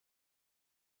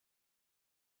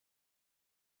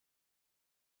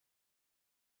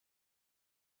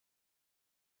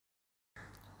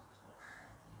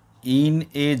in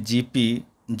a GP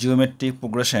geometric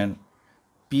progression,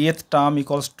 pth term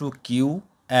equals to q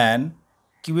and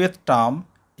qth term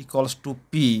equals to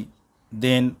p,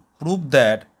 then prove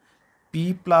that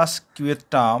p plus qth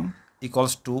term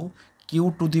equals to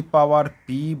q to the power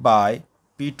p by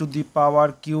p to the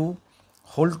power q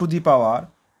whole to the power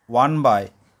 1 by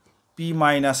p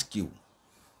minus q.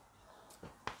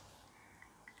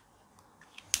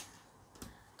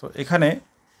 তো এখানে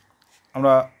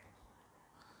আমরা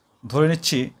ধরে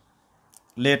নিচ্ছি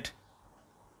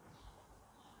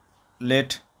let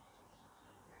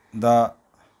the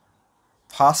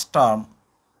first term,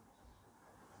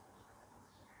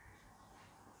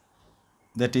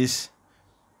 that is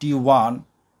t1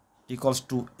 equals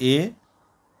to a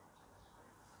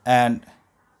and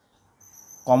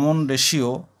common ratio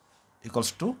equals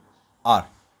to r.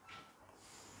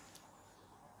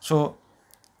 So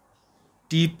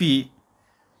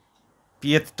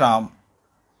pth term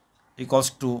equals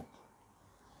to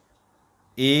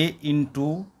a into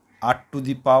r to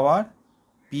the power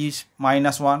p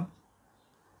minus 1,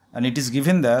 and it is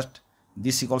given that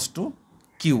this equals to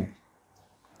q,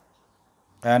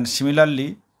 and similarly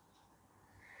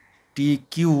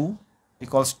tq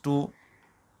equals to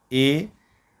a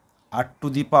r to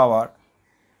the power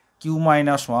q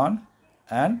minus 1,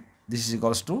 and this is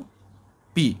equals to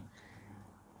p.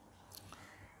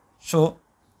 So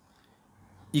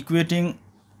equating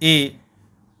a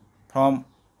from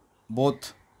both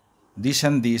this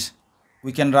and this,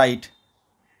 we can write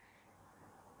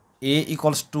a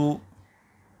equals to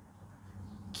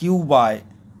q by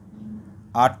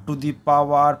r to the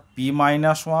power p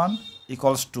minus 1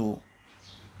 equals to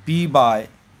p by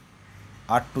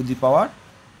r to the power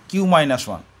q minus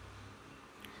 1,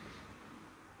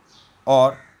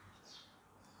 or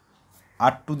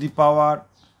r to the power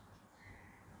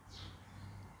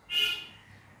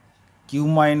q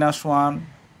minus 1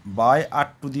 by r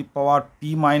to the power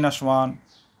p minus 1,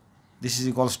 this is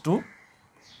equals to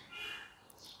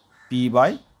p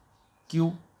by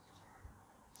q,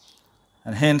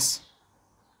 and hence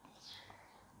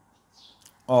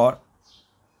or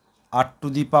r to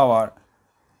the power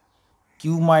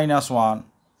q minus 1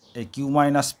 a q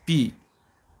minus p,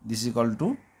 this is equal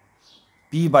to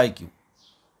p by q.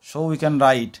 So we can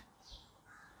write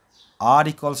r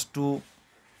equals to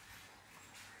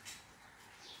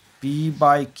p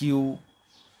by q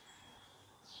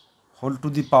whole to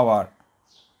the power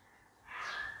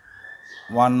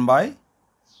 1 by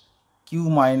q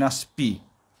minus p.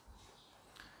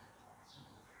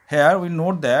 Here we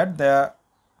note that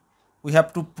we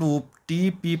have to prove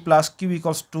p plus q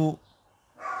equals to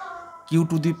q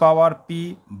to the power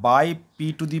p by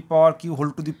p to the power q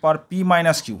whole to the power p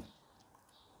minus q.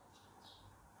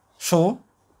 So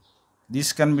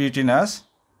this can be written as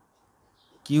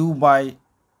q by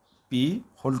p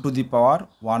whole to the power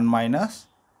 1 minus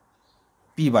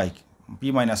p by q,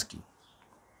 p minus q.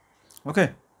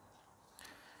 Okay,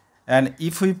 and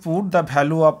if we put the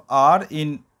value of r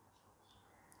in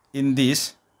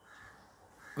this,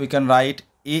 we can write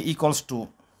a equals to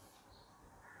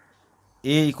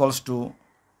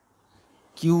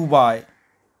q by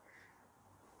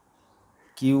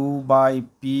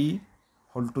p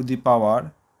whole to the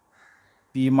power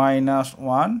p minus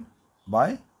 1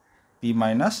 by p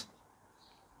minus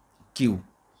q.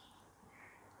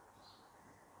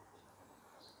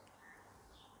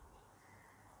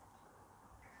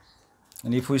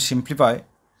 And if we simplify,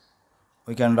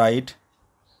 we can write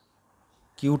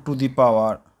q to the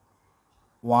power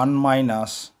 1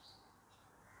 minus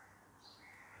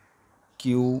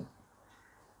q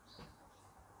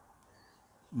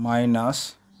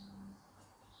minus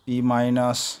p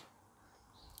minus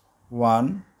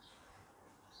 1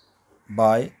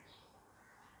 by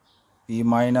p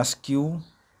minus q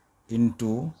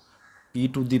into p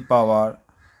to the power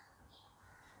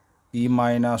p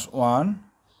minus 1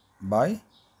 by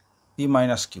p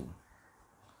minus q.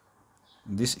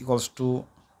 This equals to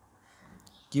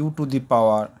q to the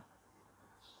power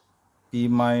p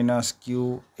minus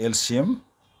q LCM,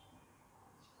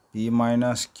 p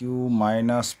minus q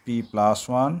minus p plus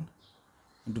 1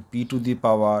 into p to the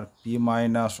power p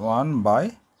minus 1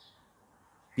 by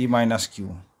p minus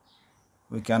q.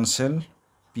 We cancel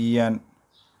p and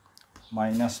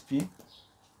minus p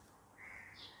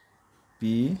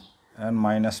and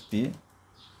minus p.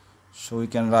 So we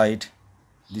can write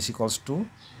this equals to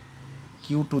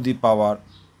q to the power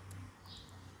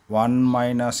 1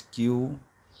 minus q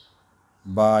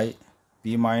by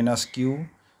p minus q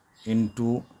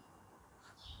into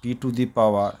p to the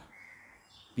power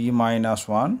p minus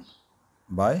 1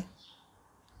 by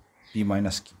p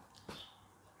minus q.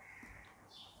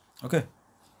 Okay,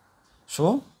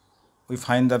 So we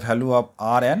find the value of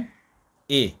R and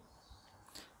A.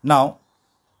 Now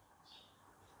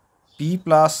P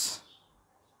plus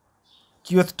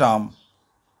qth term,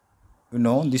 you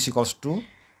know, this equals to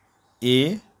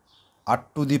A r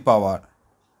to the power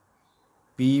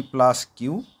P plus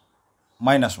Q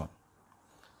minus 1.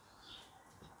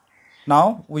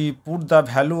 Now we put the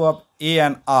value of A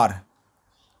and R.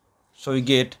 So we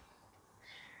get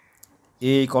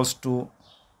A equals to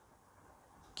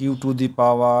Q to the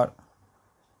power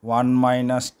 1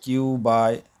 minus Q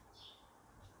by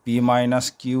P minus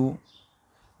Q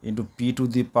into P to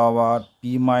the power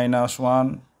P minus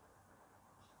 1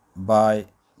 by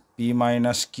P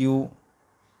minus Q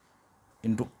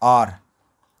into R.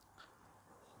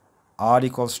 R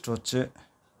equals to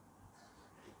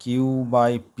Q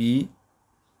by P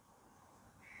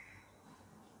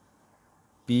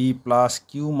plus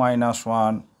Q minus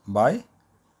 1 by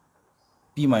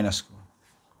P minus Q.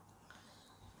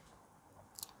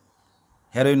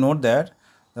 Here we note that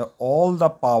all the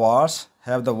powers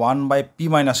have the 1 by P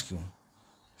minus Q.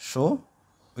 So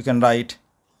we can write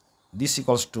this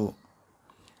equals to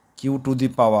Q to the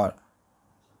power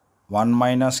 1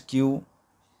 minus Q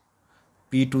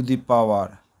P to the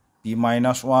power P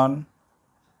minus 1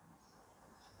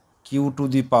 Q to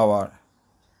the power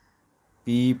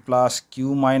P plus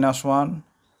Q minus 1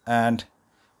 and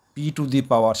P to the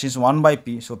power, since 1 by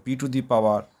P, so P to the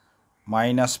power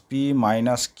minus P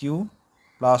minus Q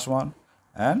plus 1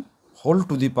 and whole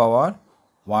to the power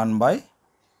 1 by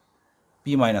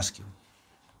P minus Q.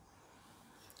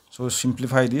 So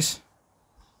simplify this.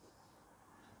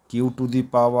 Q to the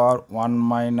power 1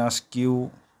 minus Q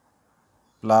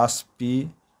plus P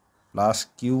plus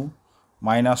Q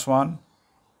minus 1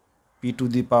 P to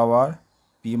the power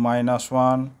P minus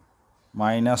 1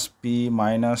 minus P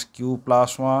minus Q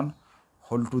plus 1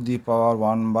 whole to the power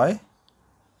 1 by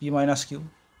P minus Q.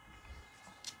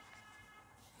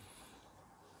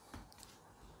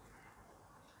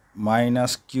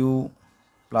 Minus Q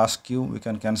plus Q we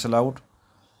can cancel out,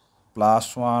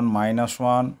 plus 1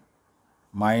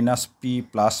 minus P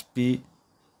plus P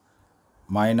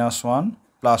minus 1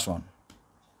 plus 1.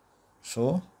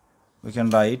 So we can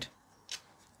write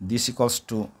this equals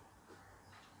to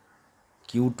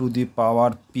Q to the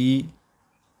power P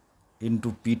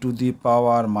into P to the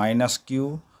power minus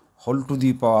Q whole to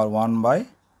the power 1 by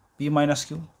P minus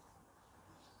Q.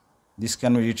 This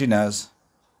can be written as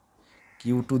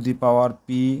Q to the power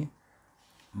P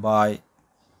by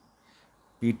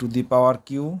P to the power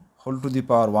Q whole to the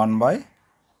power 1 by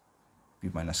P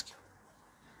minus Q.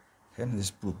 Okay, this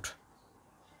is proved.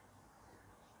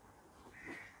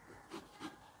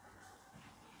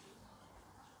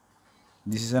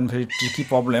 This is a very tricky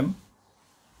problem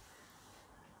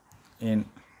in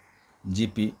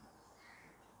GP.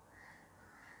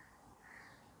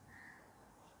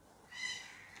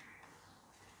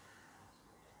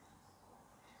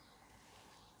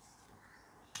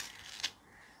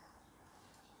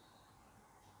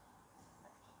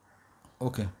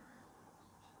 Okay.